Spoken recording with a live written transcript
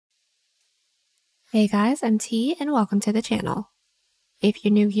Hey guys, I'm T and welcome to the channel. If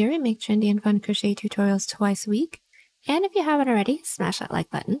you're new here, I make trendy and fun crochet tutorials twice a week. And if you haven't already, smash that like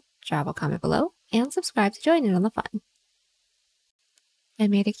button, drop a comment below, and subscribe to join in on the fun. I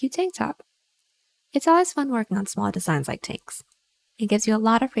made a cute tank top. It's always fun working on small designs like tanks. It gives you a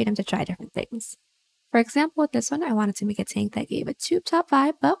lot of freedom to try different things. For example, with this one, I wanted to make a tank that gave a tube top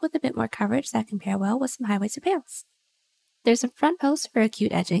vibe, but with a bit more coverage that can pair well with some high-waisted pants. There's a front post for a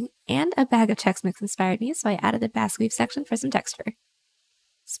cute edging, and a bag of Chex Mix inspired me, so I added the basket weave section for some texture.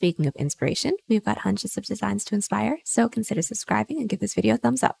 Speaking of inspiration, we've got hundreds of designs to inspire, so consider subscribing and give this video a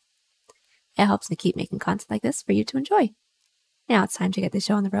thumbs up. It helps me keep making content like this for you to enjoy. Now it's time to get the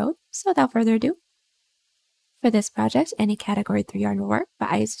show on the road, so without further ado. For this project, any category 3 yarn will work, but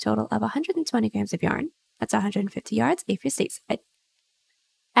I used a total of 120 grams of yarn. That's 150 yards if you're stateside.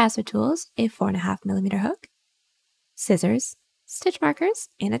 As for tools, a 4.5mm hook, scissors, stitch markers,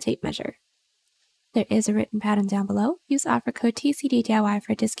 and a tape measure. There is a written pattern down below. Use offer code TCDDIY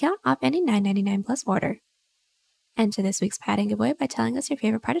for a discount off any $9.99 plus order. Enter this week's pattern giveaway by telling us your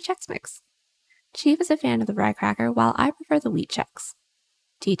favorite part of Chex Mix. Chief is a fan of the rye cracker, while I prefer the wheat Chex.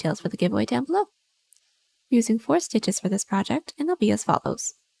 Details for the giveaway down below. Using 4 stitches for this project, and they'll be as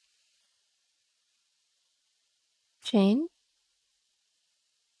follows. Chain,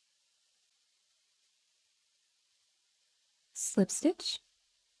 slip stitch,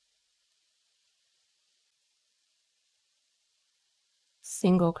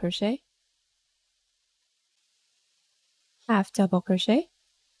 single crochet, half double crochet,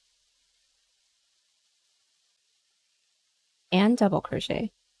 and double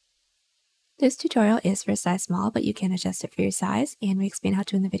crochet. This tutorial is for a size small, but you can adjust it for your size, and we explain how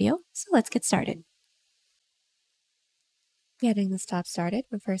to in the video, so let's get started. Getting this top started,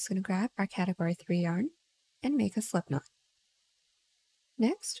 we're first going to grab our category 3 yarn and make a slip knot.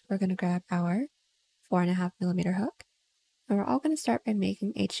 Next, we're going to grab our 4.5mm hook, and we're all going to start by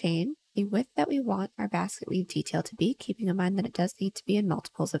making a chain, the width that we want our basket weave detail to be, keeping in mind that it does need to be in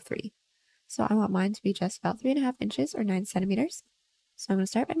multiples of 3. So I want mine to be just about 3.5 inches or 9 centimeters. So I'm going to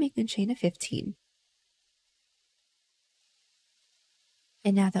start by making a chain of 15.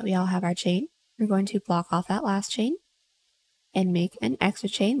 And now that we all have our chain, we're going to block off that last chain and make an extra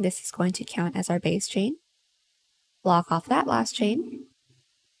chain. This is going to count as our base chain. Block off that last chain,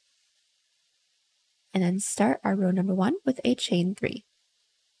 and then start our row number 1 with a chain 3.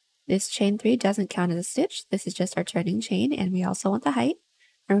 This chain 3 doesn't count as a stitch. This is just our turning chain, and we also want the height,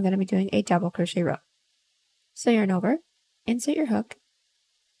 and we're going to be doing a double crochet row. So yarn over, insert your hook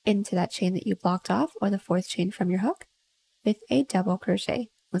into that chain that you blocked off, or the 4th chain from your hook, with a double crochet.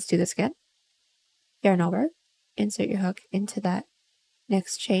 Let's do this again. Yarn over, insert your hook into that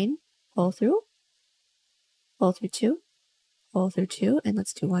next chain, pull through 2, pull through 2, and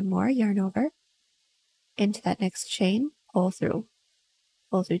let's do one more. Yarn over, into that next chain, pull through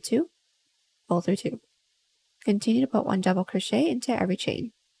 2, pull through 2. Continue to put 1 double crochet into every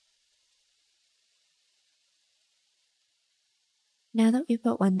chain. Now that we've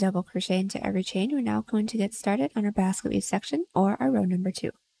put 1 double crochet into every chain, we're now going to get started on our basket weave section, or our row number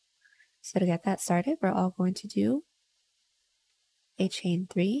 2. So to get that started, we're all going to do a chain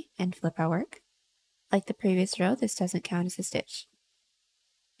 3 and flip our work. Like the previous row, this doesn't count as a stitch.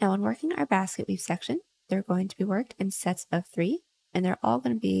 Now when working our basket weave section, they're going to be worked in sets of 3, and they're all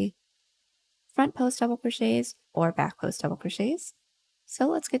going to be front post double crochets or back post double crochets. So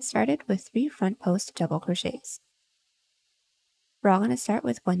let's get started with 3 front post double crochets. We're all going to start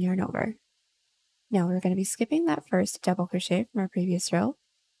with 1 yarn over. Now we're going to be skipping that first double crochet from our previous row,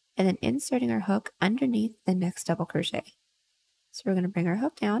 and then inserting our hook underneath the next double crochet. So we're going to bring our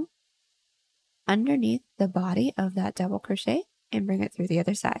hook down underneath the body of that double crochet and bring it through the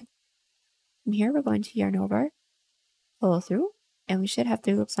other side. From here, we're going to yarn over, pull through, and we should have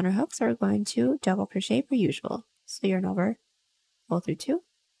 3 loops on our hook, so we're going to double crochet per usual. So yarn over, pull through 2,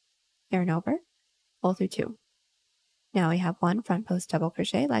 yarn over, pull through 2. Now we have 1 front post double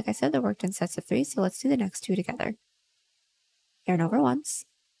crochet. Like I said, they worked in sets of 3, so let's do the next 2 together. Yarn over once,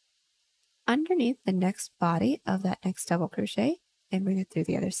 underneath the next body of that next double crochet, and bring it through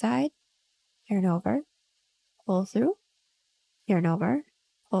the other side. Yarn over, pull through, yarn over,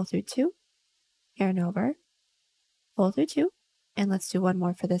 pull through 2, yarn over, pull through 2, and let's do 1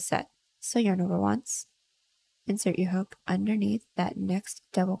 more for this set. So yarn over once, insert your hook underneath that next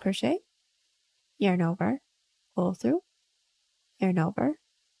double crochet, yarn over, pull through, yarn over,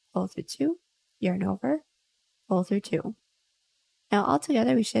 pull through 2, yarn over, pull through 2. Now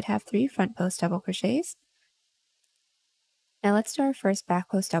altogether we should have 3 front post double crochets. Now let's do our first back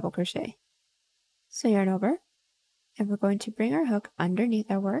post double crochet. So yarn over, and we're going to bring our hook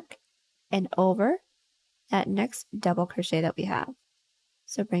underneath our work and over that next double crochet that we have.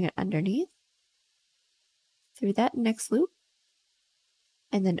 So bring it underneath, through that next loop,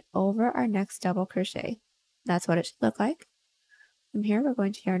 and then over our next double crochet. That's what it should look like. From here, we're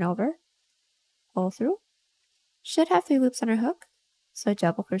going to yarn over, pull through. Should have 3 loops on our hook, so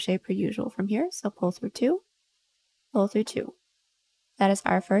double crochet per usual from here. So pull through 2, pull through 2. That is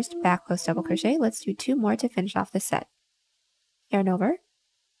our first back post double crochet. Let's do 2 more to finish off this set. Yarn over,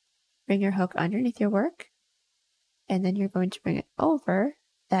 bring your hook underneath your work, and then you're going to bring it over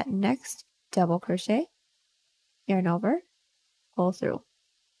that next double crochet. Yarn over, pull through.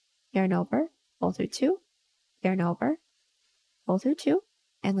 Yarn over, pull through 2, yarn over, pull through 2,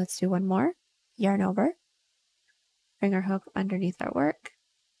 and let's do 1 more. Yarn over, bring our hook underneath our work,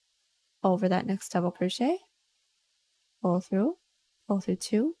 over that next double crochet, pull through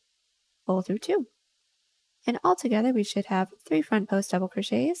 2, pull through 2. And all together we should have 3 front post double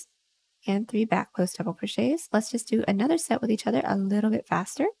crochets and 3 back post double crochets. Let's just do another set with each other a little bit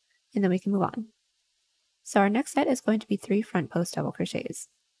faster, and then we can move on. So our next set is going to be 3 front post double crochets.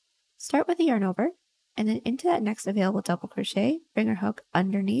 Start with a yarn over, and then into that next available double crochet, bring our hook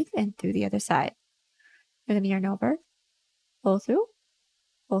underneath and through the other side. We're going to yarn over, pull through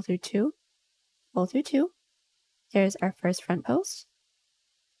 2, pull through 2. There's our first front post.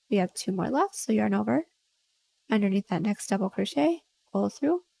 We have 2 more left, so yarn over, underneath that next double crochet, pull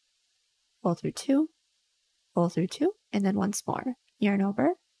through 2, pull through 2, and then once more. Yarn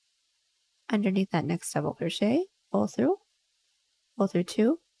over, underneath that next double crochet, pull through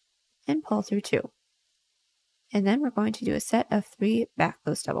 2, and pull through 2. And then we're going to do a set of 3 back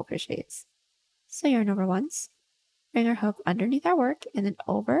post double crochets. So yarn over once, bring our hook underneath our work, and then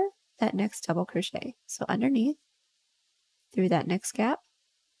over that next double crochet. So underneath, through that next gap,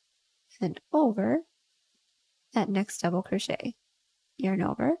 and then over that next double crochet. Yarn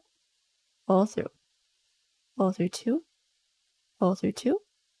over, pull through 2, pull through 2,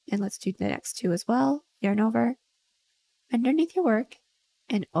 and let's do the next 2 as well. Yarn over, underneath your work,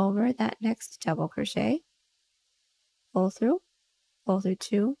 and over that next double crochet, pull through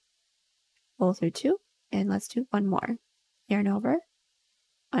 2, pull through 2, and let's do 1 more. Yarn over,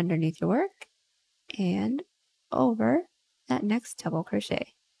 underneath your work, and over that next double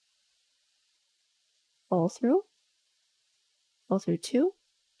crochet. Pull through 2,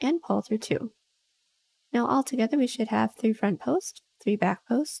 and pull through 2. Now all together we should have 3 front posts, 3 back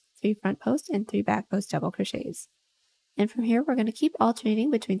posts, 3 front posts, and 3 back post double crochets. And from here we're going to keep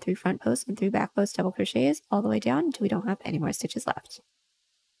alternating between 3 front posts and 3 back post double crochets all the way down until we don't have any more stitches left.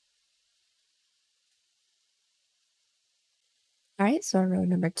 Alright, so our row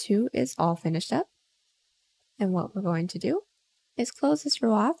number 2 is all finished up. And what we're going to do is close this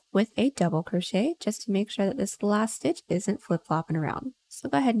row off with a double crochet just to make sure that this last stitch isn't flip-flopping around. So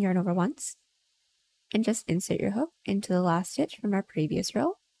go ahead and yarn over once and just insert your hook into the last stitch from our previous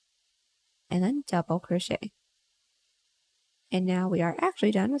row and then double crochet. And now we are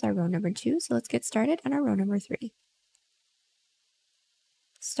actually done with our row number 2, so let's get started on our row number 3.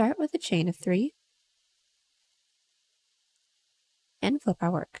 Start with a chain of 3 and flip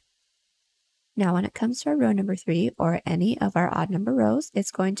our work. Now when it comes to our row number 3 or any of our odd number rows,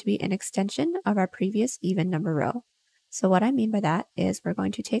 it's going to be an extension of our previous even number row. So what I mean by that is we're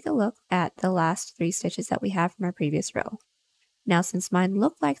going to take a look at the last 3 stitches that we have from our previous row. Now since mine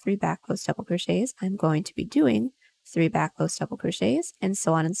look like 3 back post double crochets, I'm going to be doing 3 back post double crochets and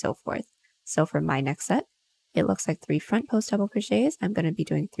so on and so forth. So for my next set, it looks like 3 front post double crochets. I'm going to be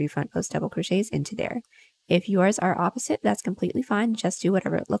doing 3 front post double crochets into there. If yours are opposite, that's completely fine. Just do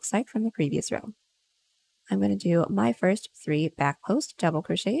whatever it looks like from the previous row. I'm going to do my first 3 back post double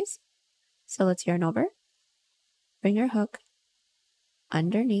crochets. So let's yarn over, bring your hook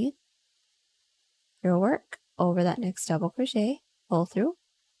underneath your work over that next double crochet, pull through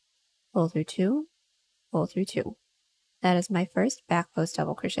 2, pull through 2. That is my first back post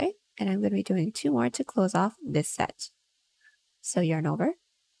double crochet, and I'm going to be doing 2 more to close off this set. So yarn over,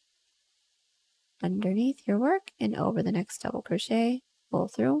 underneath your work and over the next double crochet, pull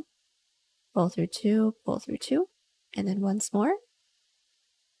through 2, pull through 2, and then once more,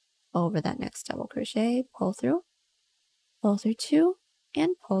 over that next double crochet, pull through 2,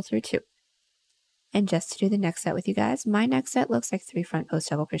 and pull through 2. And just to do the next set with you guys, my next set looks like 3 front post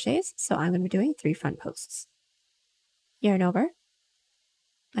double crochets, so I'm going to be doing 3 front posts. Yarn over,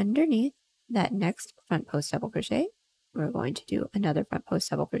 underneath that next front post double crochet, we're going to do another front post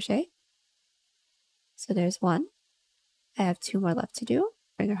double crochet. So there's 1. I have 2 more left to do.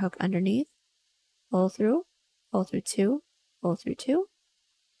 Bring your hook underneath, pull through 2, pull through 2,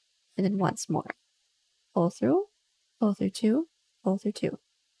 and then once more. Pull through 2, pull through 2.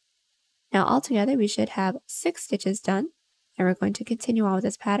 Now altogether we should have 6 stitches done, and we're going to continue on with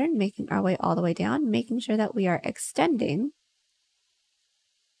this pattern, making our way all the way down, making sure that we are extending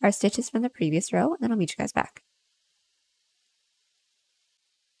our stitches from the previous row, and then I'll meet you guys back.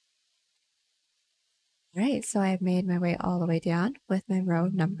 Alright, so I've made my way all the way down with my row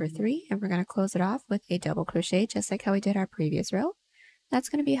number 3, and we're going to close it off with a double crochet just like how we did our previous row. That's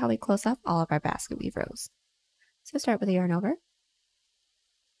going to be how we close off all of our basket weave rows. So start with a yarn over,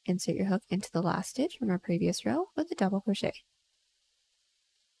 insert your hook into the last stitch from our previous row with a double crochet.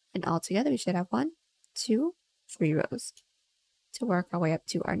 And all together we should have 1, 2, 3 rows. To work our way up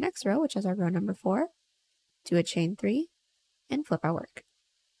to our next row, which is our row number 4, do a chain 3 and flip our work.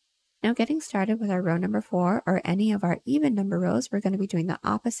 Now getting started with our row number 4 or any of our even number rows, we're going to be doing the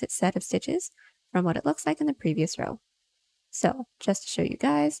opposite set of stitches from what it looks like in the previous row. So just to show you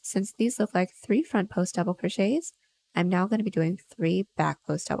guys, since these look like 3 front post double crochets, I'm now going to be doing 3 back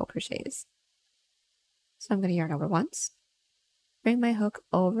post double crochets. So I'm going to yarn over once, bring my hook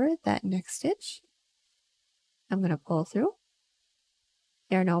over that next stitch. I'm going to pull through,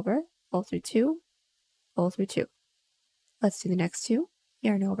 yarn over, pull through 2, pull through 2. Let's do the next 2,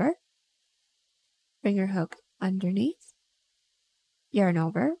 yarn over, bring your hook underneath, yarn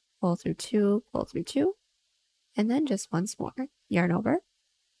over, pull through 2, pull through 2, and then just once more, yarn over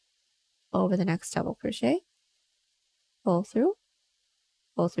the next double crochet, pull through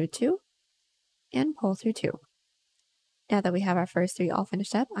 2, and pull through 2. Now that we have our first 3 all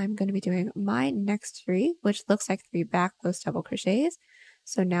finished up, I'm going to be doing my next 3, which looks like 3 back post double crochets.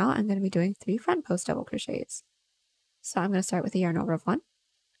 So now I'm going to be doing 3 front post double crochets. So I'm going to start with a yarn over of 1,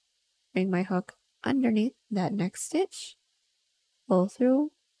 bring my hook underneath that next stitch, pull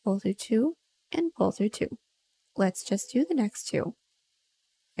through 2, and pull through 2. Let's just do the next 2.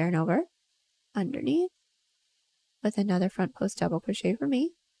 Yarn over, underneath, with another front post double crochet for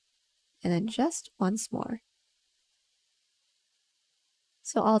me, and then just once more.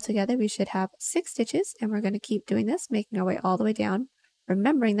 So all together we should have 6 stitches, and we're going to keep doing this, making our way all the way down,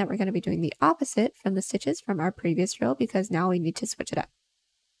 remembering that we're going to be doing the opposite from the stitches from our previous row because now we need to switch it up.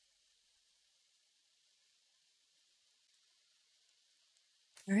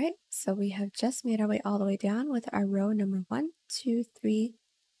 Alright, so we have just made our way all the way down with our row number 1, 2, 3,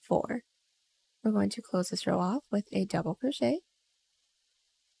 4. We're going to close this row off with a double crochet.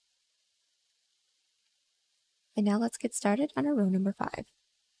 And now let's get started on our row number 5.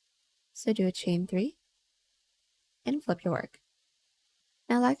 So do a chain 3 and flip your work.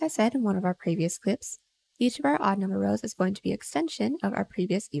 Now like I said in one of our previous clips, each of our odd number rows is going to be an extension of our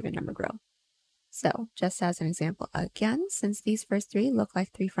previous even number row. So just as an example again, since these first 3 look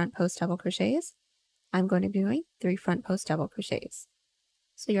like 3 front post double crochets, I'm going to be doing 3 front post double crochets.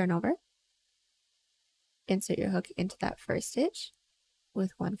 So yarn over, insert your hook into that first stitch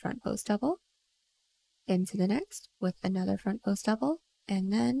with 1 front post double, into the next with another front post double,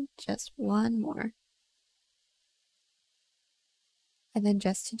 and then just 1 more. And then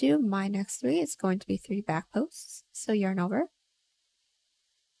just to do my next 3, it's going to be 3 back posts. So yarn over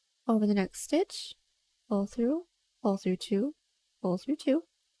the next stitch, pull through 2, pull through 2,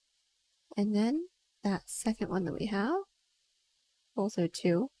 and then that second one that we have, pull through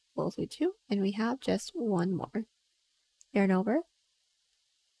 2, and we have just 1 more. Yarn over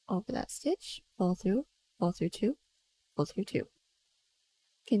that stitch, pull through 2, pull through 2.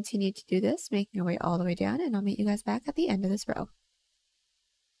 Continue to do this, making your way all the way down, and I'll meet you guys back at the end of this row.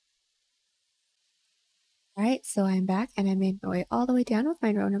 Alright, so I'm back and I made my way all the way down with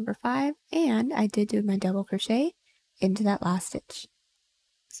my row number 5, and I did do my double crochet into that last stitch.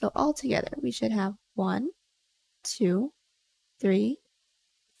 So all together we should have 1, 2, 3,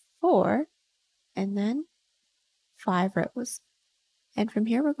 4, and then 5 rows. And from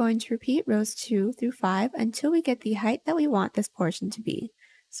here we're going to repeat rows 2 through 5 until we get the height that we want this portion to be.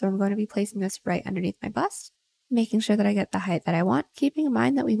 So I'm going to be placing this right underneath my bust, making sure that I get the height that I want, keeping in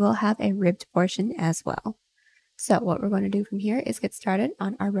mind that we will have a ribbed portion as well. So what we're going to do from here is get started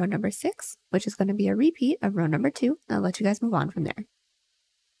on our row number 6, which is going to be a repeat of row number 2. I'll let you guys move on from there.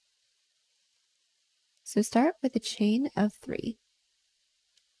 So start with a chain of 3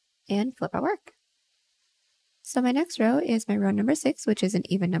 and flip our work. So my next row is my row number 6, which is an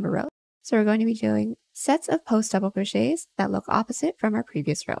even number row. So we're going to be doing sets of post double crochets that look opposite from our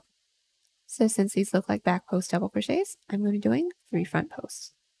previous row. So since these look like back post double crochets, I'm going to be doing 3 front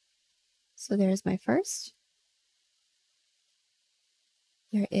posts. So there's my first.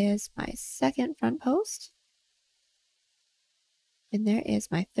 There is my second front post. And there is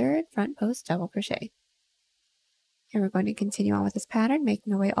my third front post double crochet. And we're going to continue on with this pattern,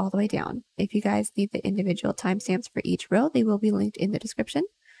 making our way all the way down. If you guys need the individual timestamps for each row, they will be linked in the description.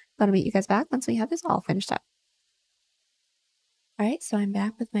 So I'll meet you guys back once we have this all finished up. All right, so I'm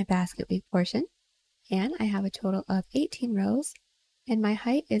back with my basket weave portion, and I have a total of 18 rows, and my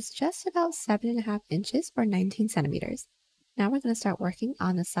height is just about 7.5 inches or 19 centimeters. Now we're going to start working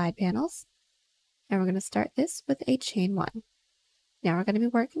on the side panels, and we're going to start this with a chain 1. Now we're going to be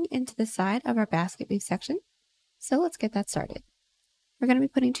working into the side of our basket weave section, so let's get that started. We're going to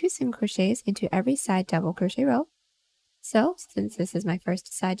be putting 2 single crochets into every side double crochet row. So since this is my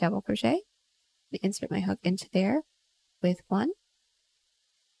first side double crochet, I insert my hook into there with 1,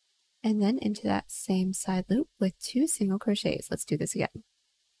 and then into that same side loop with 2 single crochets. Let's do this again.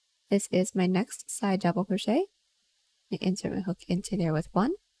 This is my next side double crochet. I insert my hook into there with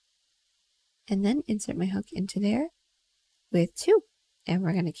 1, and then insert my hook into there with 2. And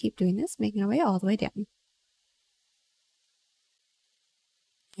we're going to keep doing this, making our way all the way down.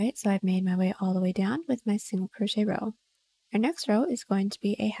 All right, so I've made my way all the way down with my single crochet row. Our next row is going to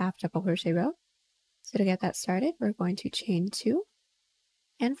be a half double crochet row. So to get that started, we're going to chain 2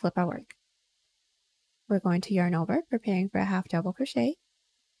 and flip our work. We're going to yarn over, preparing for a half double crochet,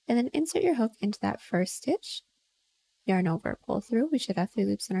 and then insert your hook into that first stitch, yarn over, pull through. We should have 3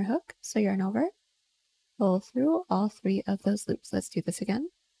 loops in our hook, so yarn over, pull through all 3 of those loops. Let's do this again.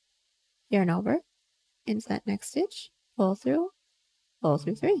 Yarn over, into that next stitch, pull through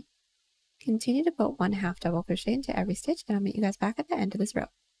 3. Continue to put 1 half double crochet into every stitch, and I'll meet you guys back at the end of this row.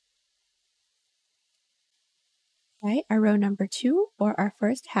 Right, our row number 2, or our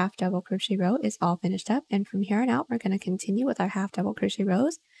first half double crochet row, is all finished up, and from here on out we're going to continue with our half double crochet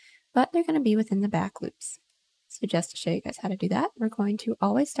rows, but they're going to be within the back loops. So just to show you guys how to do that, we're going to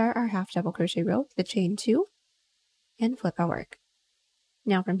always start our half double crochet row with the chain 2 and flip our work.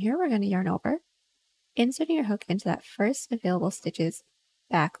 Now from here we're going to yarn over, inserting your hook into that first available stitch's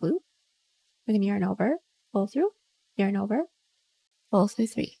back loop. We're going to yarn over, pull through, yarn over, pull through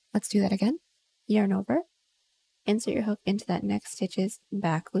 3. Let's do that again. Yarn over, insert your hook into that next stitch's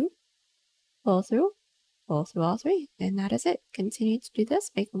back loop, pull through all 3, and that is it. Continue to do this,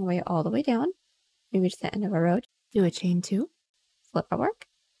 making our way all the way down. We reach the end of our row, do a chain 2, flip our work,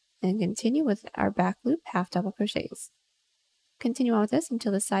 and continue with our back loop half double crochets. Continue on with this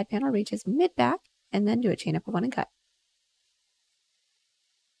until the side panel reaches mid back, and then do a chain up of 1 and cut.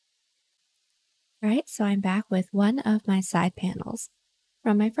 All right, so I'm back with one of my side panels.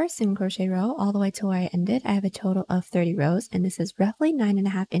 From my first single crochet row all the way to where I ended, I have a total of 30 rows, and this is roughly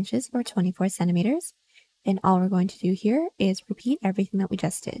 9.5 inches or 24 centimeters. And all we're going to do here is repeat everything that we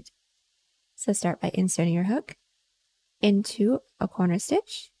just did. So start by inserting your hook into a corner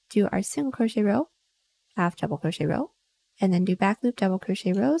stitch, do our single crochet row, half double crochet row, and then do back loop double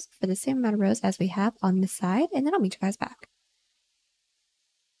crochet rows for the same amount of rows as we have on this side, and then I'll meet you guys back.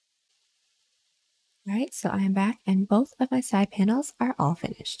 All right, so I am back and both of my side panels are all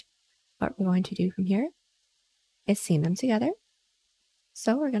finished. What we're going to do from here is seam them together.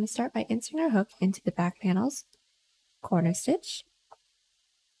 So we're going to start by inserting our hook into the back panels, corner stitch,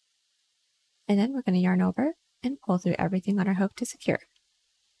 and then we're going to yarn over and pull through everything on our hook to secure.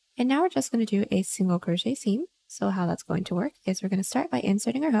 And now we're just going to do a single crochet seam. So how that's going to work is we're going to start by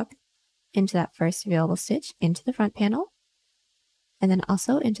inserting our hook into that first available stitch into the front panel, and then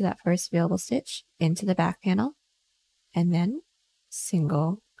also into that first available stitch into the back panel, and then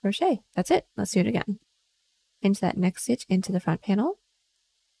single crochet. That's it. Let's do it again. Into that next stitch into the front panel,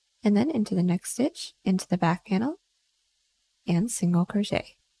 and then into the next stitch into the back panel, and single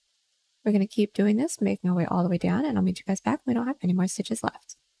crochet. We're going to keep doing this, making our way all the way down, and I'll meet you guys back when we don't have any more stitches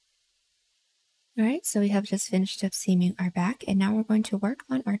left. All right, so we have just finished up seaming our back, and now we're going to work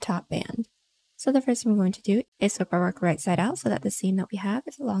on our top band. So the first thing we're going to do is flip our work right side out so that the seam that we have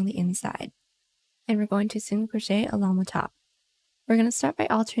is along the inside. And we're going to single crochet along the top. We're going to start by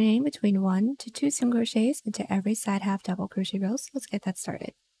alternating between 1 to 2 single crochets into every side half double crochet row, so let's get that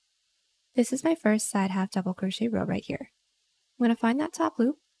started. This is my first side half double crochet row right here. I'm going to find that top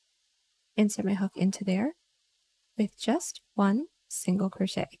loop, insert my hook into there with just 1 single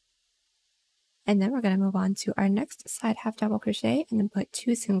crochet. And then we're going to move on to our next side half double crochet and then put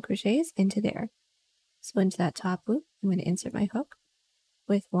 2 single crochets into there. So into that top loop, I'm going to insert my hook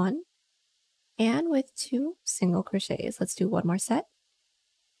with 1 and with 2 single crochets. Let's do one more set.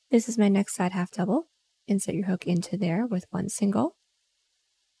 This is my next side half double. Insert your hook into there with 1 single.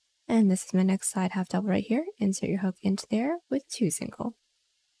 And this is my next side half double right here. Insert your hook into there with 2 single.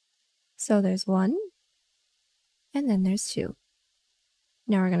 So there's 1 and then there's 2.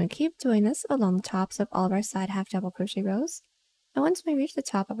 Now we're going to keep doing this along the tops of all of our side half double crochet rows. And once we reach the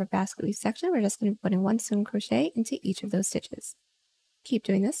top of our basket weave section, we're just going to be putting 1 single crochet into each of those stitches. Keep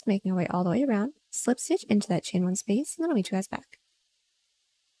doing this, making our way all the way around, slip stitch into that chain 1 space, and then I'll meet you guys back.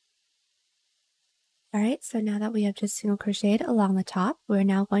 All right, so now that we have just single crocheted along the top, we're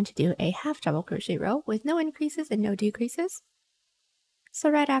now going to do a half double crochet row with no increases and no decreases. So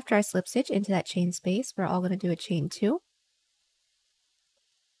right after our slip stitch into that chain space, we're all going to do a chain 2.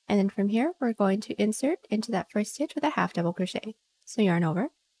 And then from here, we're going to insert into that first stitch with a half double crochet. So yarn over,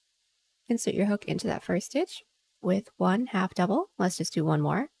 insert your hook into that first stitch with 1 half double. Let's just do one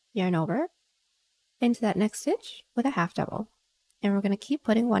more. Yarn over into that next stitch with a half double. And we're going to keep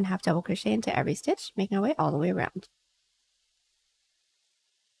putting 1 half double crochet into every stitch, making our way all the way around.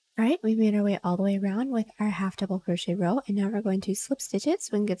 All right, we've made our way all the way around with our half double crochet row, and now we're going to slip stitch it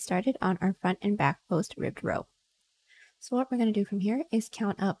so we can get started on our front and back post ribbed row. So what we're going to do from here is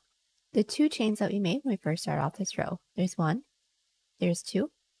count up the 2 chains that we made when we first started off this row. There's 1, there's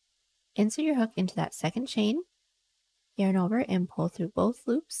 2. Insert your hook into that second chain, yarn over and pull through both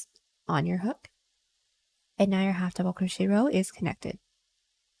loops on your hook. And now your half double crochet row is connected.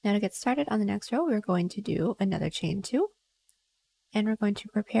 Now to get started on the next row, we're going to do another chain 2. And we're going to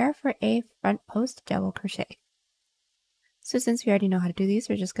prepare for a front post double crochet. So since we already know how to do these,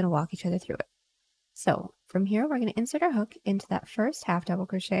 we're just going to walk each other through it. So from here, we're going to insert our hook into that first half double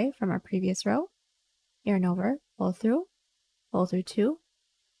crochet from our previous row, yarn over, pull through 2,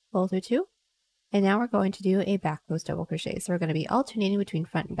 pull through 2, and now we're going to do a back post double crochet. So we're going to be alternating between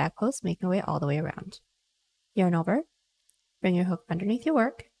front and back posts, making our way all the way around. Yarn over, bring your hook underneath your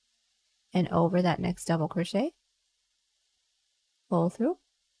work, and over that next double crochet, pull through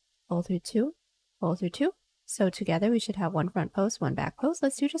 2, pull through 2. So together we should have 1 front post, 1 back post.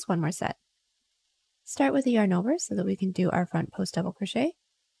 Let's do just one more set. Start with the yarn over so that we can do our front post double crochet.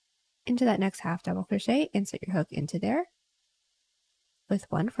 Into that next half double crochet, insert your hook into there with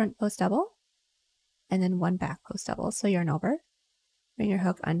 1 front post double and then 1 back post double. So yarn over, bring your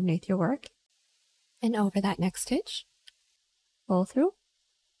hook underneath your work and over that next stitch, pull through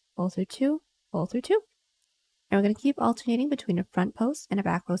 2, pull through 2. And we're going to keep alternating between a front post and a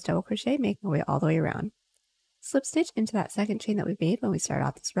back post double crochet, making our way all the way around. Slip stitch into that second chain that we made when we started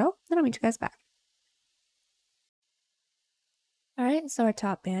off this row, then I'll meet you guys back. All right, so our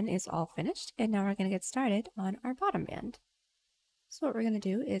top band is all finished, and now we're going to get started on our bottom band. So what we're going to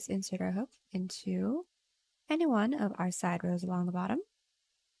do is insert our hook into any one of our side rows along the bottom.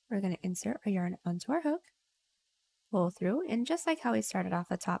 We're going to insert our yarn onto our hook, pull through, and just like how we started off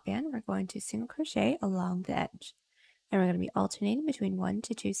the top band, we're going to single crochet along the edge. And we're going to be alternating between 1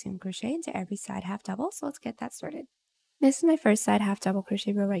 to 2 single crochet into every side half double, so let's get that started. This is my first side half double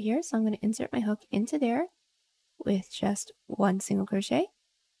crochet row right here, so I'm going to insert my hook into there with just 1 single crochet,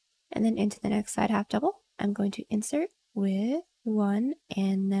 and then into the next side half double, I'm going to insert with 1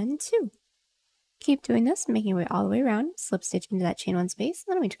 and then 2. Keep doing this, making your way all the way around, slip stitch into that chain 1 space,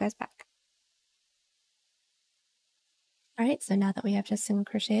 and then I'll meet you guys back. Alright, so now that we have just single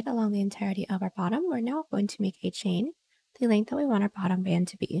crocheted along the entirety of our bottom, we're now going to make a chain the length that we want our bottom band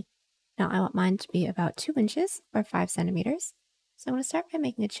to be. Now I want mine to be about 2 inches or 5 centimeters, so I'm going to start by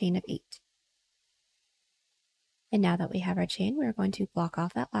making a chain of 8. And now that we have our chain, we're going to block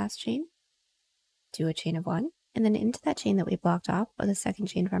off that last chain, do a chain of 1, and then into that chain that we blocked off with the second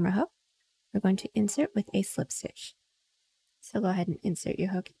chain from our hook, we're going to insert with a slip stitch. So go ahead and insert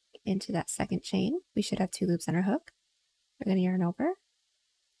your hook into that second chain. We should have 2 loops on our hook. We're going to yarn over,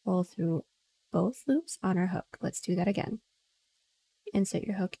 pull through both loops on our hook. Let's do that again. Insert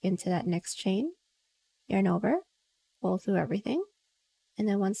your hook into that next chain, yarn over, pull through everything, and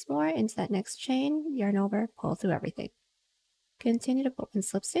then once more into that next chain, yarn over, pull through everything. Continue to put 1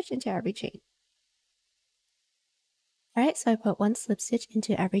 slip stitch into every chain. Alright, so I put 1 slip stitch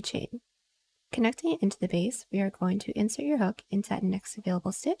into every chain. Connecting it into the base, we are going to insert your hook into that next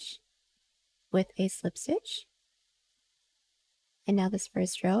available stitch with a slip stitch. And now this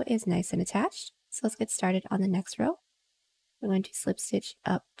first row is nice and attached, so let's get started on the next row. We're going to slip stitch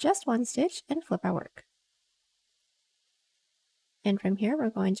up just 1 stitch and flip our work. And from here, we're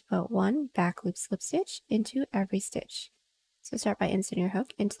going to put 1 back loop slip stitch into every stitch. So start by inserting your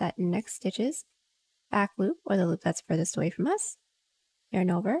hook into that next stitch's back loop, or the loop that's furthest away from us.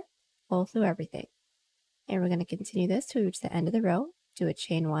 Yarn over, pull through everything. And we're going to continue this to reach the end of the row, do a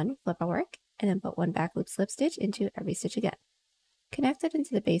chain 1, flip our work, and then put 1 back loop slip stitch into every stitch again. Connect it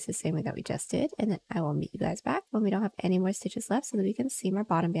into the base the same way that we just did, and then I will meet you guys back when we don't have any more stitches left so that we can seam our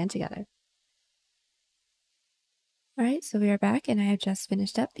bottom band together. Alright, so we are back and I have just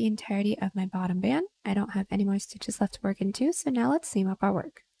finished up the entirety of my bottom band. I don't have any more stitches left to work into, so now let's seam up our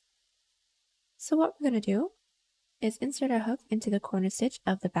work. So what we're going to do is insert our hook into the corner stitch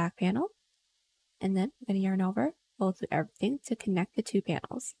of the back panel, and then we're going to yarn over, pull through everything to connect the 2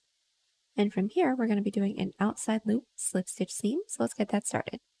 panels. And from here, we're going to be doing an outside loop slip stitch seam, so let's get that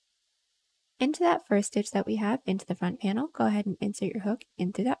started. Into that first stitch that we have into the front panel, go ahead and insert your hook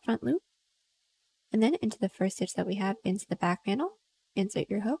into that front loop. And then into the first stitch that we have into the back panel, insert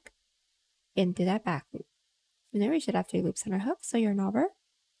your hook into that back loop. From there we should have 3 loops on our hook, so yarn over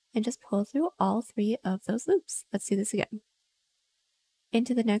and just pull through all 3 of those loops. Let's do this again.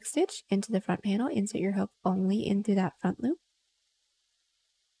 Into the next stitch, into the front panel, insert your hook only into that front loop.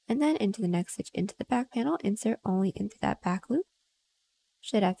 And then into the next stitch into the back panel, insert only into that back loop.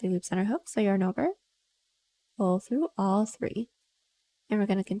 Should have 3 loops on our hook, so yarn over, pull through all 3. And we're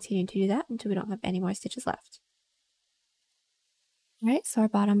going to continue to do that until we don't have any more stitches left. Alright, so our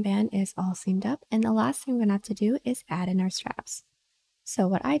bottom band is all seamed up, and the last thing we're going to have to do is add in our straps. So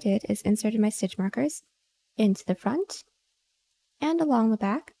what I did is inserted my stitch markers into the front and along the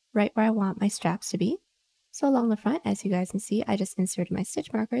back, right where I want my straps to be. So along the front, as you guys can see, I just inserted my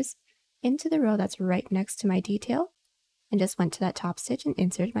stitch markers into the row that's right next to my detail and just went to that top stitch and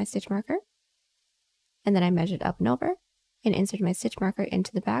inserted my stitch marker. And then I measured up and over and inserted my stitch marker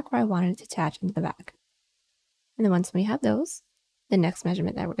into the back where I wanted it to attach into the back. And then once we have those, the next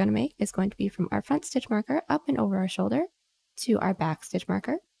measurement that we're going to make is going to be from our front stitch marker up and over our shoulder to our back stitch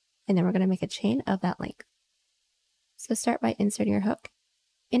marker, and then we're going to make a chain of that length. So start by inserting your hook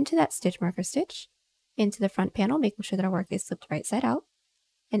into that stitch marker stitch, into the front panel, making sure that our work is slipped right side out.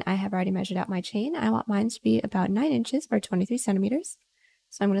 And I have already measured out my chain. I want mine to be about 9 inches or 23 centimeters.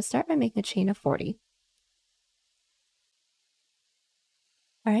 So I'm going to start by making a chain of 40.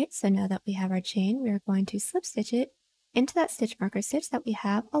 Alright, so now that we have our chain, we are going to slip stitch it into that stitch marker stitch that we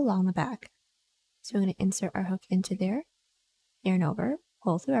have along the back. So we're going to insert our hook into there, yarn over,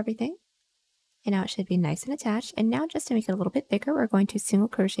 pull through everything, and now it should be nice and attached. And now just to make it a little bit bigger, we're going to single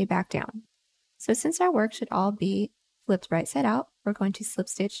crochet back down. So since our work should all be flipped right side out, we're going to slip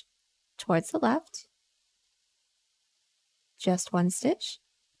stitch towards the left, just 1 stitch,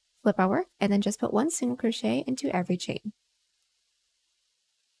 flip our work, and then just put 1 single crochet into every chain.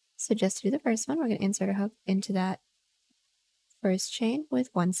 So just to do the first one, we're going to insert a hook into that first chain with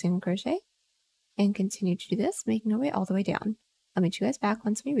 1 single crochet and continue to do this, making our way all the way down. I'll meet you guys back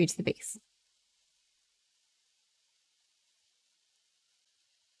once we reach the base.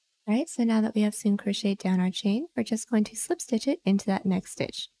 Alright, so now that we have single crocheted down our chain, we're just going to slip stitch it into that next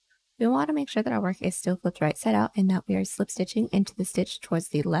stitch. We want to make sure that our work is still flipped right side out and that we are slip stitching into the stitch towards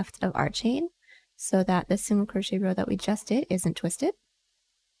the left of our chain so that the single crochet row that we just did isn't twisted.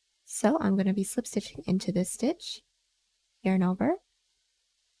 So I'm going to be slip stitching into this stitch, yarn over,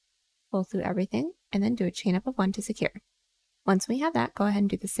 pull through everything, and then do a chain up of 1 to secure. Once we have that, go ahead and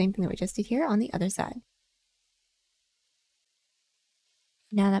do the same thing that we just did here on the other side.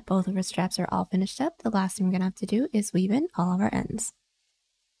 Now that both of our straps are all finished up, the last thing we're going to have to do is weave in all of our ends.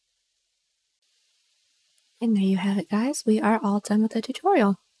 And there you have it, guys. We are all done with the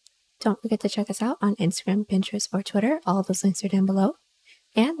tutorial. Don't forget to check us out on Instagram, Pinterest, or Twitter. All of those links are down below.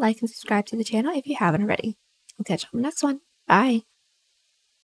 And like and subscribe to the channel if you haven't already. I'll catch you on the next one. Bye!